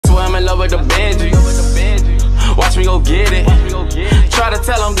with the Benjis. Watch me go get it. Try to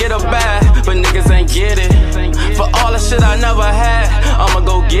tell them get a bag, but niggas ain't get it. For all the shit I never had, I'ma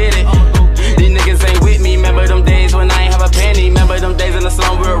go get it. These niggas ain't with me. Remember them days when I ain't have a penny. Remember them days in the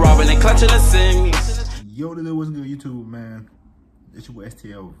slum we were robbing and clutching the semis. Yo, this what's good, YouTube, man. It's your boy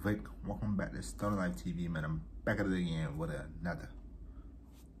STL Vic. Welcome back to Stoner Life TV, man. I'm back at it again with another.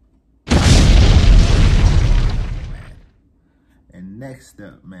 Man. And next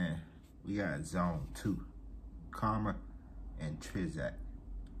up, man, we got Zone 2. Karma and Trizzac.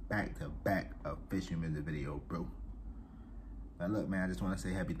 Back-to-back official music video, bro. Now look, man, I just want to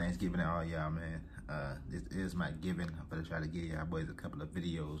say happy Thanksgiving to all y'all, man. This is my giving. I'm gonna try to give y'all boys a couple of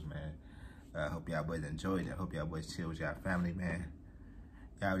videos, man. Hope y'all boys enjoyed it. Hope y'all boys chill with y'all family, man.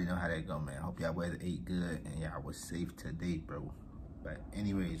 Y'all already know how that go, man. Hope y'all boys ate good and y'all was safe today, bro. But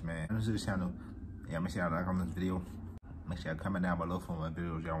anyways, man, this is the channel. Yeah, make sure y'all like on this video. Make sure y'all comment down below for more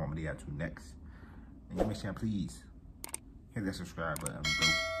videos y'all want me to get to next. And y'all make sure y'all please hit that subscribe button, bro.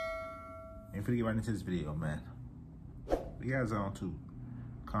 And before we get right into this video, man, we got Zone 2,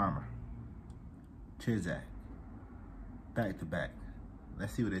 Karma, Trizzac, back to back.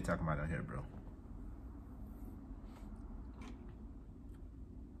 Let's see what they're talking about on here, bro.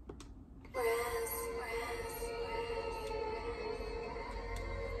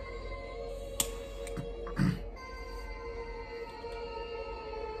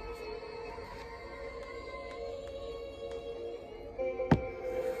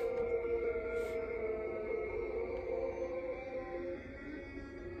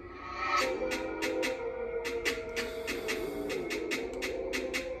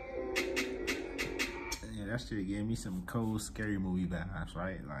 That shit gave me some cold, scary movie vibes,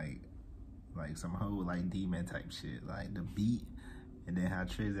 right? Like some whole like demon type shit. Like the beat and then how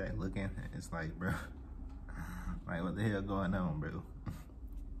Trizzac looking, it's like, bro, like what the hell going on, bro?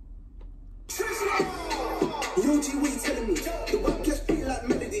 Yo, G, what you telling me? The web gets beat like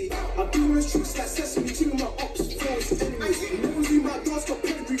melody. I'm doing those tricks like sesame, chinging my ops, flows, enemies. Never do my dogs got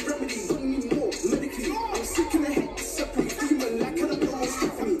pedigree remedies. Don't need more medically. I'm sick in the head, separate demon like I don't know what's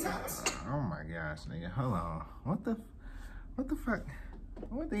happening. Oh my gosh, nigga, hold on. What the fuck?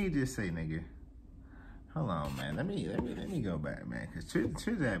 What did he just say, nigga? Hold on, man. Let me go back, man. Cause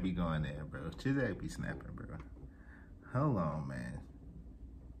Trizzac be going there, bro. Trizzac be snapping, bro. Hold on, man.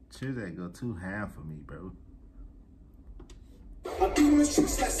 Trizzac go too ham for me, bro. I'm doing those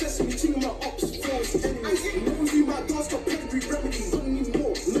tricks like sesame, chinging my ops, flows, enemies. Never do my dogs got pedigree remedies. Don't need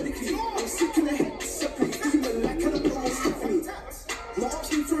more medically. I'm sick in the head, separate demon like I don't know what's happening. My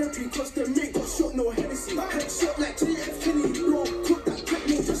ops in therapy cause their mate got shot, no Hennessy. Headshot like JF Kenny, bro, put that cat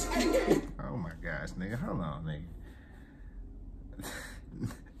no rescue. Oh my gosh, nigga, hold on, nigga.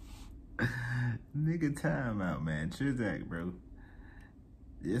 Nigga, time out, man. Trizzac, bro.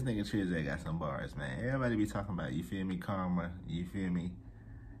 This nigga Trizzac got some bars, man. Everybody be talking about, you feel me, Karma, you feel me?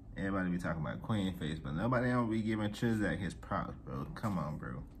 Everybody be talking about Queen Face, but nobody don't be giving Trizzac his props, bro. Come on,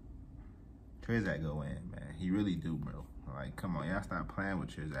 bro. Trizzac go in, man. He really do, bro. Like, come on, y'all stop playing with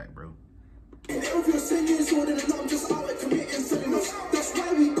Trizzac, bro. If you're 10 years older than I'm just out there committing felonies. That's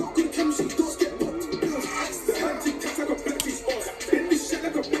why we got good chemistry, doors get popped. The anti-tax like a battery boss. Bend this shit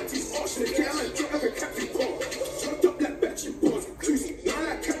like a battery boss. The camera drop like a captain ball. Chopped up like battery balls. Cruising, now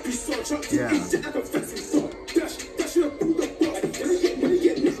like captain saw. Chopped in this shit like a fancy ball. Dash your bulldog boss. When you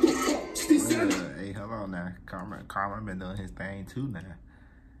get nicked on. Hey, hold on now. Karma been doing his thing too now.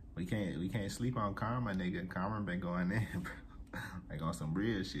 We can't sleep on Karma, nigga. Karma been going in, bro. Like on some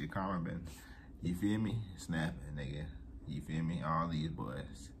real shit. Karma been, you feel me? Snapping, nigga. You feel me? All these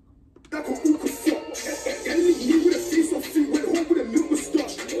boys. Like a hookah fuck. Enemy me with a face off free with a home with a milk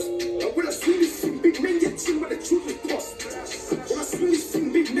moustache. And when I swing this thing, big men get chinned by the children cost. When I swing this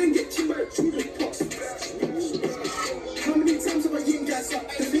thing, big men get chinned by the children cost. How many times have I yin guys up?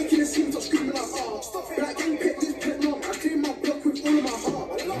 They're making a scene, stop screaming like ah. Black gang pet this pet nom. I clean my block with all of my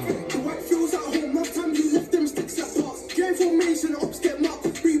heart. The white feels at home, last time you left them sticks at parts. Game formation, ops get marked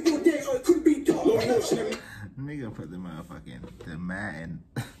with 3 4 day, or it could be dark. Nigga put the motherfucking, the man.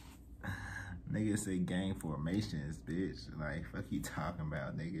 Nigga say gang formations, bitch. Like, fuck you talking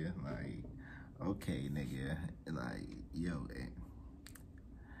about, nigga. Like, okay, nigga. Like,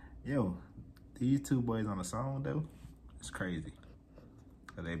 yo, these two boys on the song, though, it's crazy.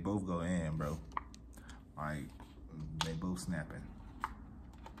 Cause they both go in, bro. Like, they both snapping.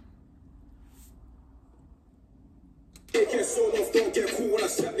 Get sold off, don't get cool when I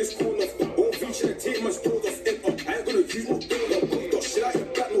slap this corn off. Won't reach and take my stores off. I ain't gonna use no build up. Bulldog shit, I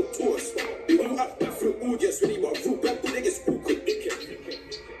ain't got no tours. They won't act back for the audience when he got root back, but they get spooked.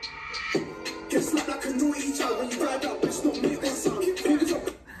 Get slapped like a naughty child when you ride out, bitch, not make one sound.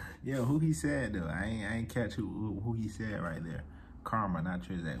 Yo, who he said though? I ain't catch who he said right there. Karma, not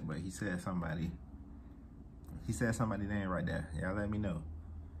Trizzac, but he said somebody. He said somebody's name right there. Y'all let me know.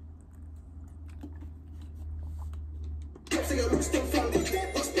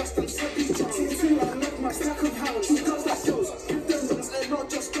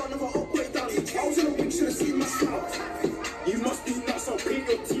 You must be nuts, I'll paint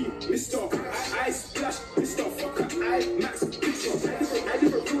your team, mister. I splash, mister, fucker, I max picture. I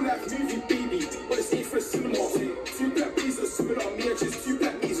live a real life movie, baby, but it's ain't for cinema. Two black bees are similar, me and just two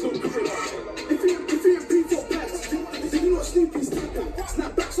black bees, no gorilla. If you ain't paid for bags, then you not Snoopy's tapping.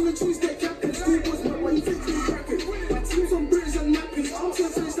 Snapbacks on a Tuesday, captain. School was my way, 15 bracket. My team's on British and nappies, I'm to the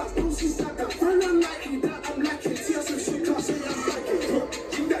face that Brucey's dagger. Very unlikely that I'm lacking, tears some shit, can't say I'm lacking.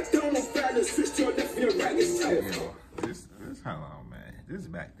 Keep that down on violence, switch to your left, me a ragged type. Hold on, man. This is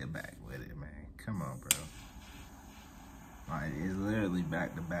back to back with it, man. Come on, bro. Like, it's literally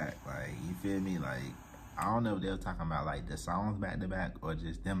back to back. Like, you feel me? Like, I don't know if they were talking about, like, the songs back to back or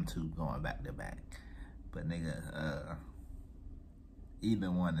just them two going back to back. But, nigga, either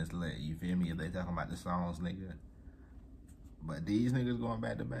one is lit. You feel me? If they talking about the songs, nigga. But these niggas going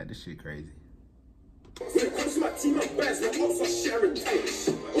back to back, this shit crazy. When it comes to my team, I'm bad, my also sharing tapes.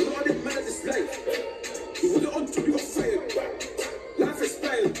 A lot of them men at this life. You wouldn't on to be fired. Life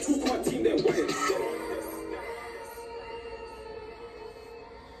expired, talk my team, they're wired.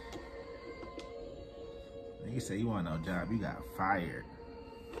 Nigga say you want no job, you got fired.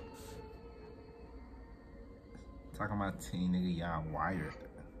 Talking about team, nigga, y'all wired.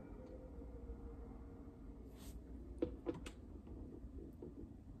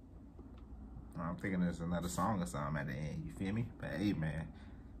 I'm thinking there's another song or something at the end, you feel me? But hey, man,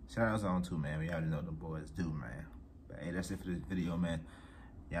 shout out Zone 2, man. We already know the boys do, man. But hey, that's it for this video, man.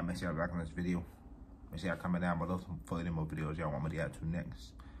 Y'all make sure y'all like on this video. Make sure y'all comment down below for any more videos y'all want me to get to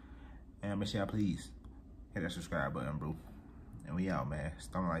next. And make sure y'all please hit that subscribe button, bro. And we out, man.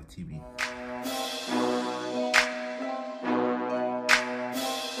 Stone Life TV.